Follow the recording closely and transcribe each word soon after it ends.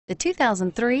The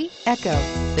 2003 Echo.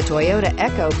 The Toyota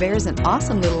Echo bears an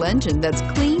awesome little engine that's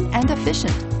clean and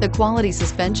efficient. The quality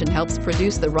suspension helps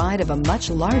produce the ride of a much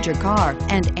larger car,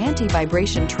 and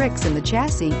anti-vibration tricks in the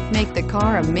chassis make the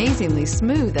car amazingly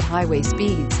smooth at highway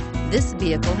speeds. This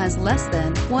vehicle has less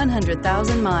than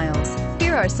 100,000 miles.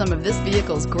 Here are some of this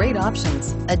vehicle's great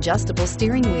options: adjustable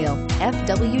steering wheel,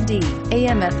 FWD,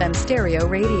 AM/FM stereo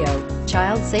radio,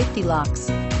 child safety locks,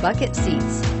 bucket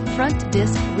seats, front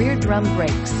disc rear drum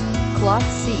brakes, cloth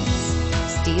seats,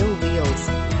 steel wheels,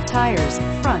 tires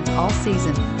front all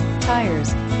season,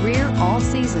 tires rear all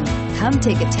season. Come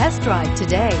take a test drive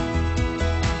today.